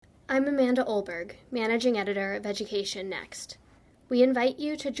I'm Amanda Olberg, Managing Editor of Education Next. We invite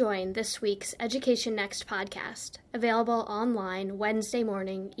you to join this week's Education Next podcast, available online Wednesday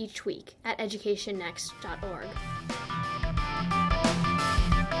morning each week at educationnext.org.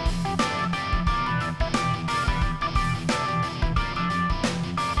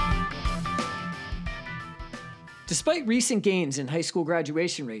 Despite recent gains in high school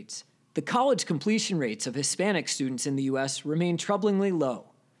graduation rates, the college completion rates of Hispanic students in the U.S. remain troublingly low.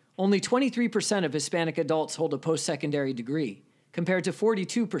 Only 23% of Hispanic adults hold a post-secondary degree, compared to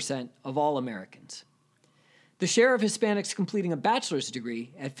 42% of all Americans. The share of Hispanics completing a bachelor's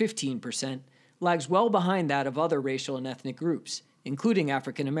degree, at 15%, lags well behind that of other racial and ethnic groups, including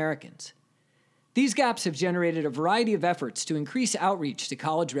African Americans. These gaps have generated a variety of efforts to increase outreach to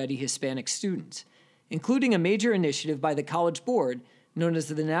college-ready Hispanic students, including a major initiative by the College Board known as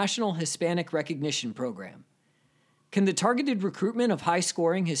the National Hispanic Recognition Program. Can the targeted recruitment of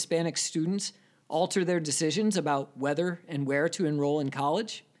high-scoring Hispanic students alter their decisions about whether and where to enroll in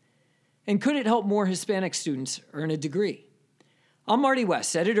college? And could it help more Hispanic students earn a degree? I'm Marty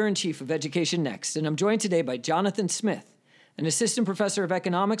West, Editor-in-Chief of Education Next, and I'm joined today by Jonathan Smith, an assistant professor of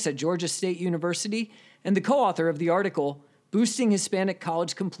economics at Georgia State University and the co-author of the article, Boosting Hispanic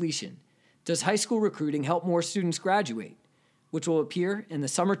College Completion: Does High School Recruiting Help More Students Graduate?, which will appear in the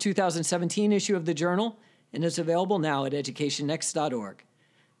summer 2017 issue of the Journal and is available now at educationnext.org.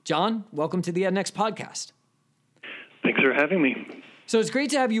 John, welcome to the EdNext podcast. Thanks for having me. So it's great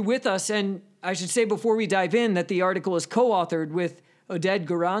to have you with us, and I should say before we dive in that the article is co-authored with Oded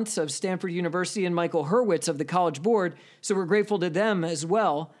Garantz of Stanford University and Michael Hurwitz of the College Board, so we're grateful to them as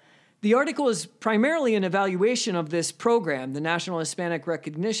well. The article is primarily an evaluation of this program, the National Hispanic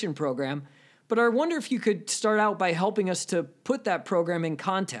Recognition Program, but I wonder if you could start out by helping us to put that program in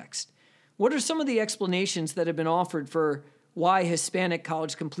context. What are some of the explanations that have been offered for why Hispanic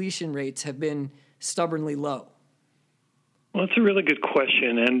college completion rates have been stubbornly low? Well, it's a really good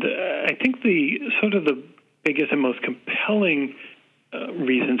question, and I think the biggest and most compelling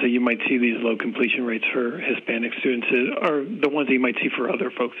reasons that you might see these low completion rates for Hispanic students are the ones that you might see for other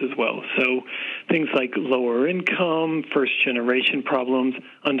folks as well. So things like lower income, first-generation problems,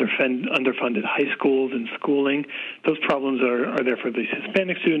 underfunded high schools and schooling, those problems are there for these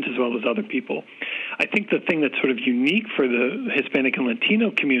Hispanic students as well as other people. I think the thing that's sort of unique for the Hispanic and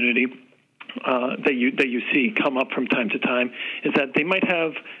Latino community that you see come up from time to time is that they might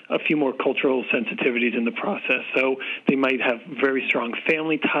have a few more cultural sensitivities in the process. So they might have very strong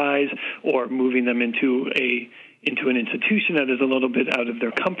family ties, or moving them into an institution that is a little bit out of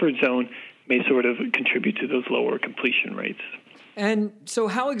their comfort zone may sort of contribute to those lower completion rates. And so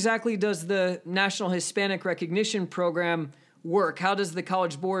how exactly does the National Hispanic Recognition Program work? How does the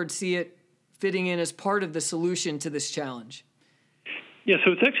College Board see it fitting in as part of the solution to this challenge? Yeah,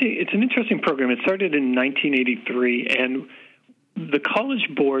 so it's an interesting program. It started in 1983, and the College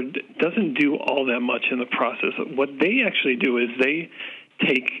Board doesn't do all that much in the process. What they actually do is they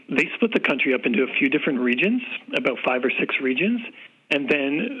split the country up into a few different regions, about 5 or 6 regions, and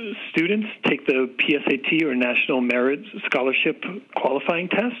then students take the PSAT, or National Merit Scholarship Qualifying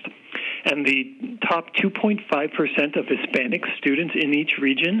Test, and the top 2.5% of Hispanic students in each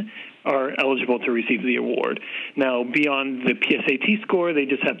region are eligible to receive the award. Now, beyond the PSAT score, they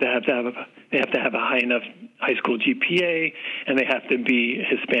just have to have a high enough high school GPA, and they have to be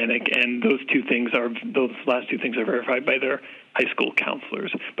Hispanic. And those last two things are verified by their high school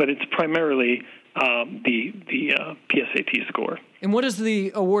counselors. But it's primarily the PSAT score. And what does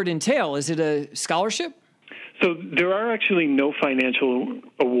the award entail? Is it a scholarship? So there are actually no financial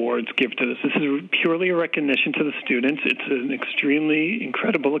awards given to this. This is purely a recognition to the students. It's an extremely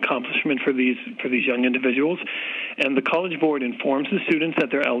incredible accomplishment for these young individuals. And the College Board informs the students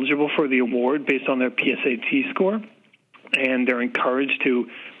that they're eligible for the award based on their PSAT score. And they're encouraged to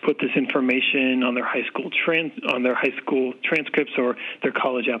put this information on their high school transcripts or their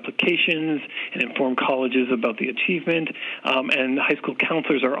college applications, and inform colleges about the achievement. And high school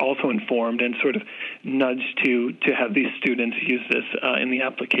counselors are also informed and sort of nudged to have these students use this in the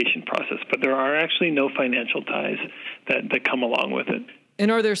application process. But there are actually no financial ties that come along with it. And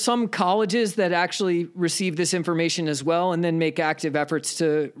are there some colleges that actually receive this information as well and then make active efforts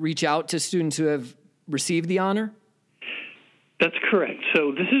to reach out to students who have received the honor? That's correct.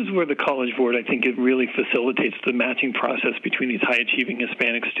 So this is where the College Board, I think, it really facilitates the matching process between these high-achieving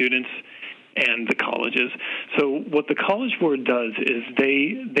Hispanic students and the colleges. So what the College Board does is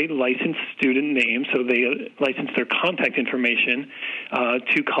they license student names, so they license their contact information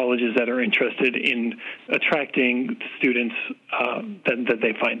to colleges that are interested in attracting students that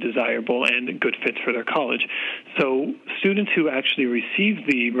they find desirable and good fits for their college. So students who actually receive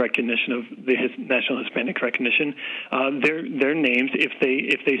the recognition of the National Hispanic Recognition, their names, if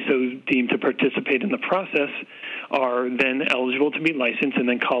they so deem to participate in the process, are then eligible to be licensed, and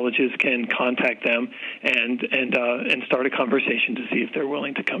then colleges can contact them and start a conversation to see if they're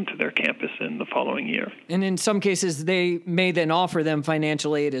willing to come to their campus in the following year. And in some cases, they may then offer them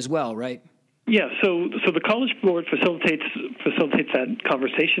financial aid as well, right? Yeah, so the College Board facilitates that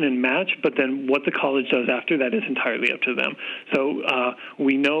conversation and match, but then what the college does after that is entirely up to them. So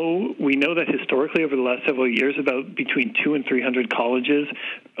we know that historically over the last several years, about between 200 and 300 colleges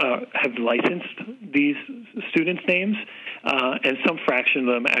have licensed these students' names, and some fraction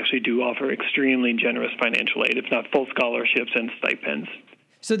of them actually do offer extremely generous financial aid, if not full scholarships and stipends.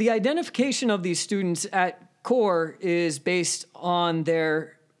 So the identification of these students at CORE is based on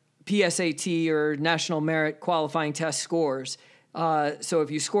their PSAT or National Merit Qualifying Test scores. So if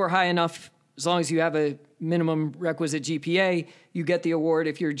you score high enough, as long as you have a minimum requisite GPA, you get the award.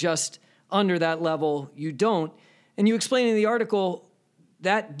 If you're just under that level, you don't. And you explain in the article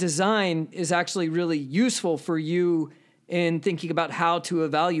that design is actually really useful for you in thinking about how to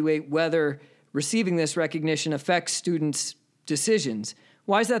evaluate whether receiving this recognition affects students' decisions.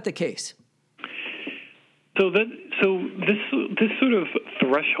 Why is that the case? So this sort of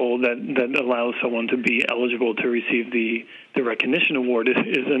threshold that allows someone to be eligible to receive the recognition award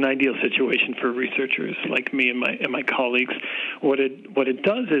is an ideal situation for researchers like me and my colleagues. What it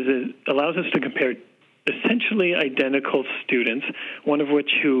does is it allows us to compare essentially identical students, one of which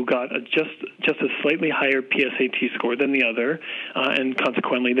who got just a slightly higher PSAT score than the other, and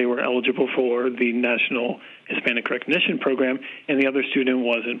consequently they were eligible for the National Hispanic Recognition Program, and the other student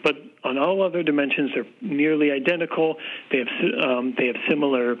wasn't. But on all other dimensions, they're nearly identical. They have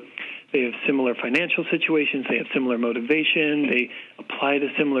similar financial situations. They have similar motivation. They apply to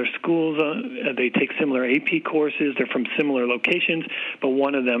similar schools. They take similar AP courses. They're from similar locations, but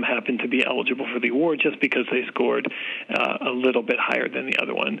one of them happened to be eligible for the award just because they scored a little bit higher than the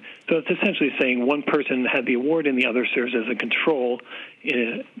other one. So it's essentially saying one person had the award and the other serves as a control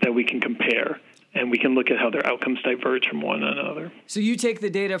that we can compare. And we can look at how their outcomes diverge from one another. So you take the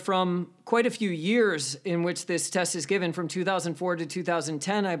data from quite a few years in which this test is given, from 2004 to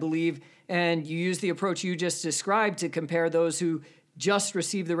 2010, I believe, and you use the approach you just described to compare those who just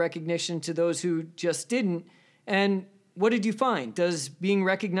received the recognition to those who just didn't. And what did you find? Does being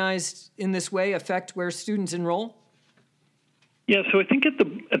recognized in this way affect where students enroll? Yeah, so I think at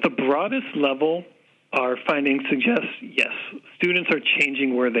the broadest level, our findings suggest, yes, students are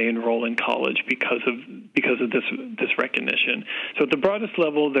changing where they enroll in college because of this recognition. So at the broadest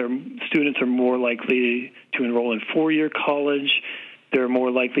level, students are more likely to enroll in four-year college. They're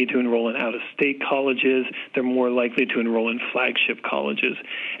more likely to enroll in out-of-state colleges. They're more likely to enroll in flagship colleges.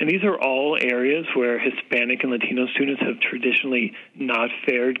 And these are all areas where Hispanic and Latino students have traditionally not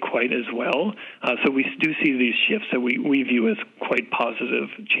fared quite as well. So we do see these shifts that we view as quite positive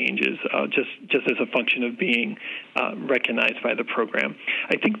changes, just as a function of being recognized by the program.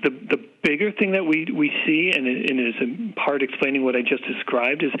 I think the bigger thing that we see, and it is in part explaining what I just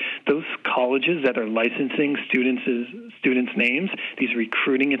described, is those colleges that are licensing students' names, these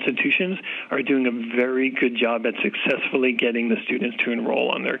recruiting institutions, are doing a very good job at successfully getting the students to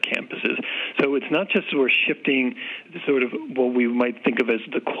enroll on their campuses. So it's not just we're shifting sort of what we might think of as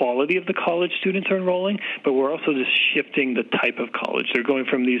the quality of the college students are enrolling, but we're also just shifting the type of college. They're going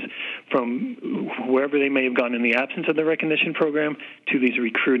from wherever they may have gone in the absence of the recognition program to these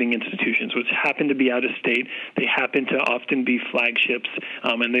recruiting institutions, which happen to be out of state. They happen to often be flagships,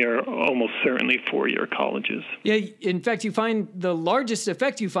 and they are almost certainly four-year colleges. Yeah, in fact, you find the largest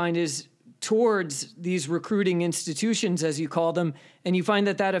effect you find is towards these recruiting institutions, as you call them, and you find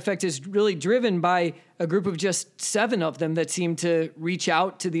that effect is really driven by a group of just 7 of them that seem to reach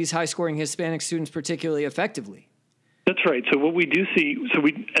out to these high-scoring Hispanic students particularly effectively. That's right. So what we do see,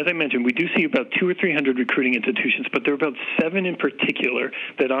 as I mentioned, we do see about 200 or 300 recruiting institutions, but there are about 7 in particular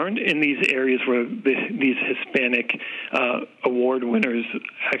that aren't in these areas where these Hispanic award winners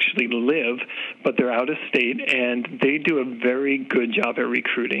actually live, but they're out of state, and they do a very good job at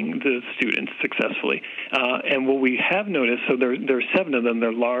recruiting the students successfully. And what we have noticed, so there are 7 of them.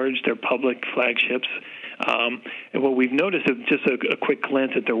 They're large, they're public flagships. And what we've noticed, is just a quick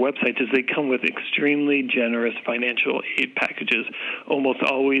glance at their websites, is they come with extremely generous financial aid packages, almost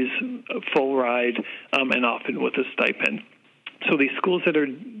always a full ride, and often with a stipend. So these schools that are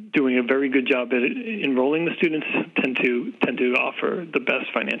doing a very good job at enrolling the students tend to offer the best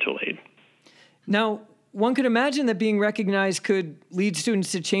financial aid. Now, one could imagine that being recognized could lead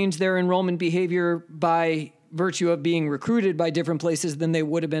students to change their enrollment behavior by virtue of being recruited by different places than they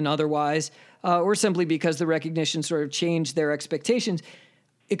would have been otherwise, or simply because the recognition sort of changed their expectations.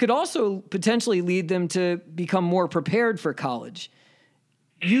 It could also potentially lead them to become more prepared for college.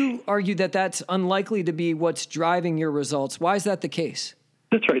 You argue that that's unlikely to be what's driving your results. Why is that the case?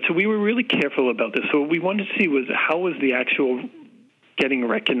 That's right. So we were really careful about this. So what we wanted to see was how was the actual getting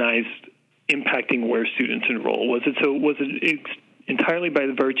recognized impacting where students enroll? Was it entirely by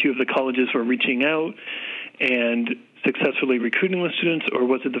the virtue of the colleges were reaching out and successfully recruiting the students, or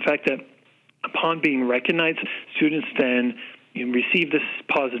was it the fact that upon being recognized, students then received this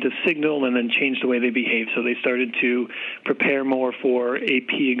positive signal and then changed the way they behave? So they started to prepare more for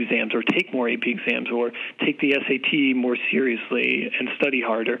AP exams, or take more AP exams, or take the SAT more seriously and study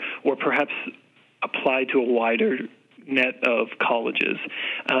harder, or perhaps apply to a wider net of colleges.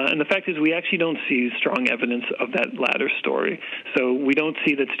 And the fact is we actually don't see strong evidence of that latter story. So we don't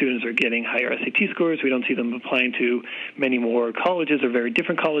see that students are getting higher SAT scores. We don't see them applying to many more colleges or very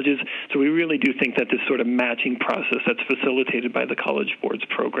different colleges. So we really do think that this sort of matching process that's facilitated by the College Board's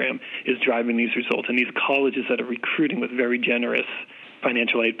program is driving these results. And these colleges that are recruiting with very generous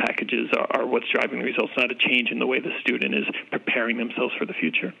financial aid packages are what's driving the results, not a change in the way the student is preparing themselves for the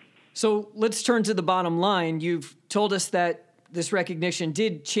future. So let's turn to the bottom line. You've told us that this recognition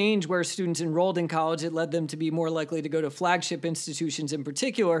did change where students enrolled in college. It led them to be more likely to go to flagship institutions in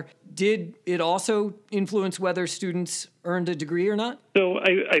particular. Did it also influence whether students earned a degree or not? So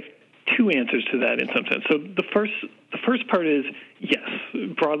I have two answers to that in some sense. So the first part is yes.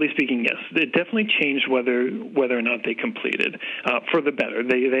 Broadly speaking, yes. It definitely changed whether or not they completed for the better.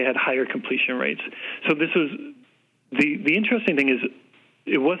 They had higher completion rates. So this was the interesting thing is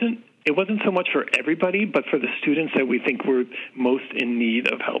it wasn't so much for everybody, but for the students that we think were most in need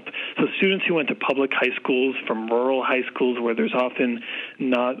of help. So students who went to public high schools, from rural high schools where there's often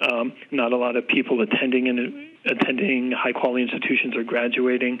not a lot of people attending high-quality institutions or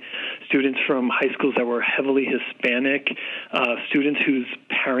graduating, students from high schools that were heavily Hispanic, students whose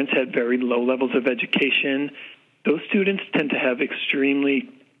parents had very low levels of education. Those students tend to have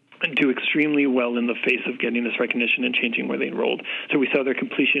do extremely well in the face of getting this recognition and changing where they enrolled. So we saw their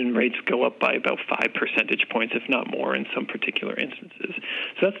completion rates go up by about 5 percentage points, if not more, in some particular instances.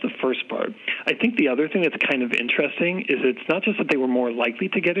 So that's the first part. I think the other thing that's kind of interesting is it's not just that they were more likely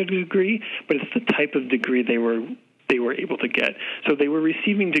to get a degree, but it's the type of degree they were able to get. So they were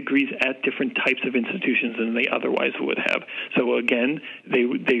receiving degrees at different types of institutions than they otherwise would have. So again,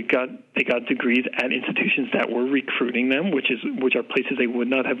 they got degrees at institutions that were recruiting them, which are places they would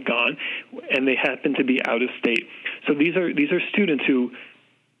not have gone, and they happen to be out of state. So these are students who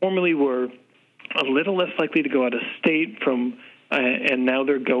formerly were a little less likely to go out of state and now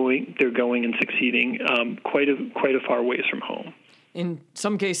they're going and succeeding quite a far ways from home. In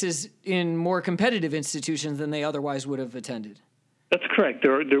some cases, in more competitive institutions than they otherwise would have attended. That's correct.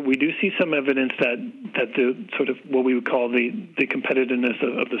 We do see some evidence that the sort of what we would call the competitiveness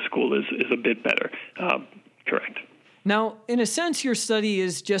of the school is a bit better. Correct. Now, in a sense, your study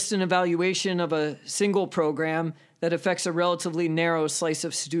is just an evaluation of a single program that affects a relatively narrow slice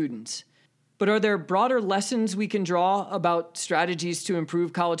of students. But are there broader lessons we can draw about strategies to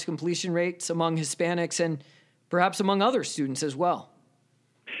improve college completion rates among Hispanics and perhaps among other students as well?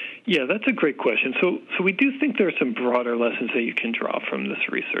 Yeah, that's a great question. So we do think there are some broader lessons that you can draw from this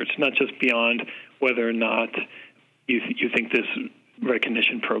research, not just beyond whether or not you think this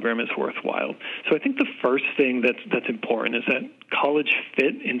recognition program is worthwhile. So I think the first thing that's important is that college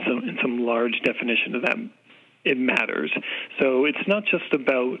fit in some large definition of that. It matters. So it's not just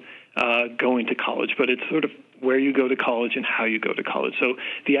about going to college, but it's sort of where you go to college and how you go to college. So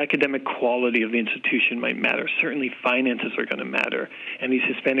the academic quality of the institution might matter. Certainly finances are going to matter. And these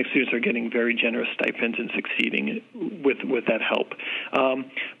Hispanic students are getting very generous stipends and succeeding with that help.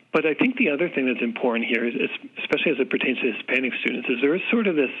 But I think the other thing that's important here, is, especially as it pertains to Hispanic students, is there is sort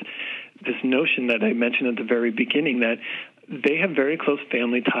of this notion that I mentioned at the very beginning that they have very close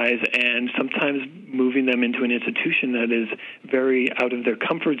family ties, and sometimes moving them into an institution that is very out of their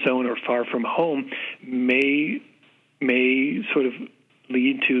comfort zone or far from home may sort of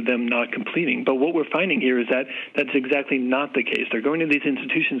lead to them not completing. But what we're finding here is that that's exactly not the case. They're going to these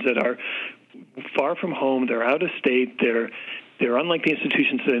institutions that are far from home, they're out of state, they're unlike the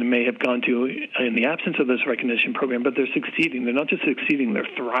institutions that they may have gone to in the absence of this recognition program, but they're succeeding. They're not just succeeding, they're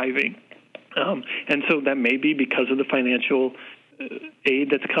thriving. And so that may be because of the financial aid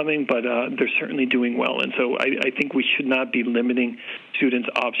that's coming, but they're certainly doing well. And so I think we should not be limiting students'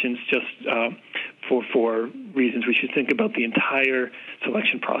 options just for reasons. We should think about the entire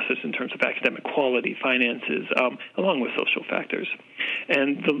selection process in terms of academic quality, finances, along with social factors.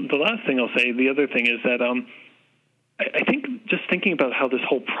 And the last thing I'll say, the other thing is that I think just thinking about how this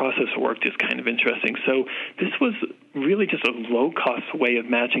whole process worked is kind of interesting. So this was really just a low-cost way of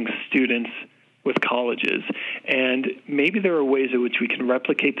matching students with colleges. And maybe there are ways in which we can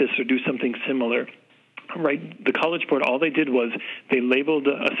replicate this or do something similar. Right, the College Board, all they did was they labeled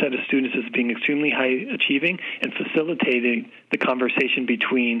a set of students as being extremely high achieving and facilitating the conversation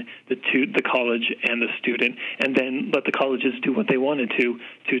between the college and the student, and then let the colleges do what they wanted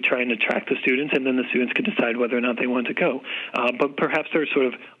to try and attract the students, and then the students could decide whether or not they wanted to go. But perhaps there are sort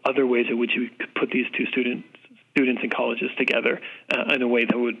of other ways in which we could put these two students and colleges together in a way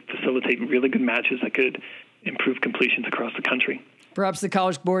that would facilitate really good matches that could improve completions across the country. Perhaps the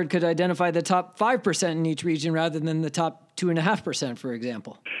College Board could identify the top 5% in each region rather than the top 2.5%, for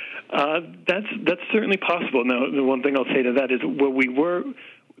example. That's certainly possible. Now, the one thing I'll say to that is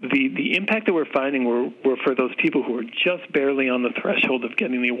the impact that we're finding were for those people who are just barely on the threshold of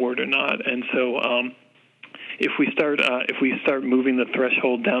getting the award or not. And so if we start moving the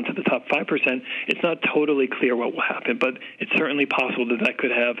threshold down to the top 5%, it's not totally clear what will happen, but it's certainly possible that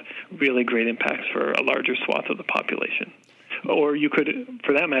could have really great impacts for a larger swath of the population. Or you could,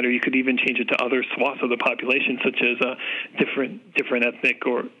 for that matter, you could even change it to other swaths of the population, such as different ethnic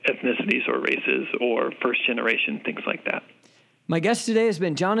or ethnicities or races or first generation, things like that. My guest today has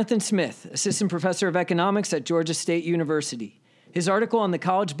been Jonathan Smith, Assistant Professor of Economics at Georgia State University. His article on the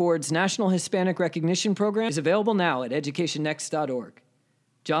College Board's National Hispanic Recognition Program is available now at educationnext.org.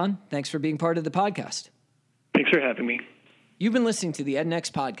 John, thanks for being part of the podcast. Thanks for having me. You've been listening to the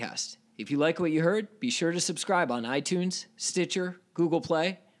EdNext podcast. If you like what you heard, be sure to subscribe on iTunes, Stitcher, Google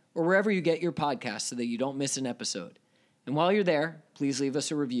Play, or wherever you get your podcasts so that you don't miss an episode. And while you're there, please leave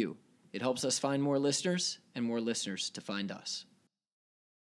us a review. It helps us find more listeners and more listeners to find us.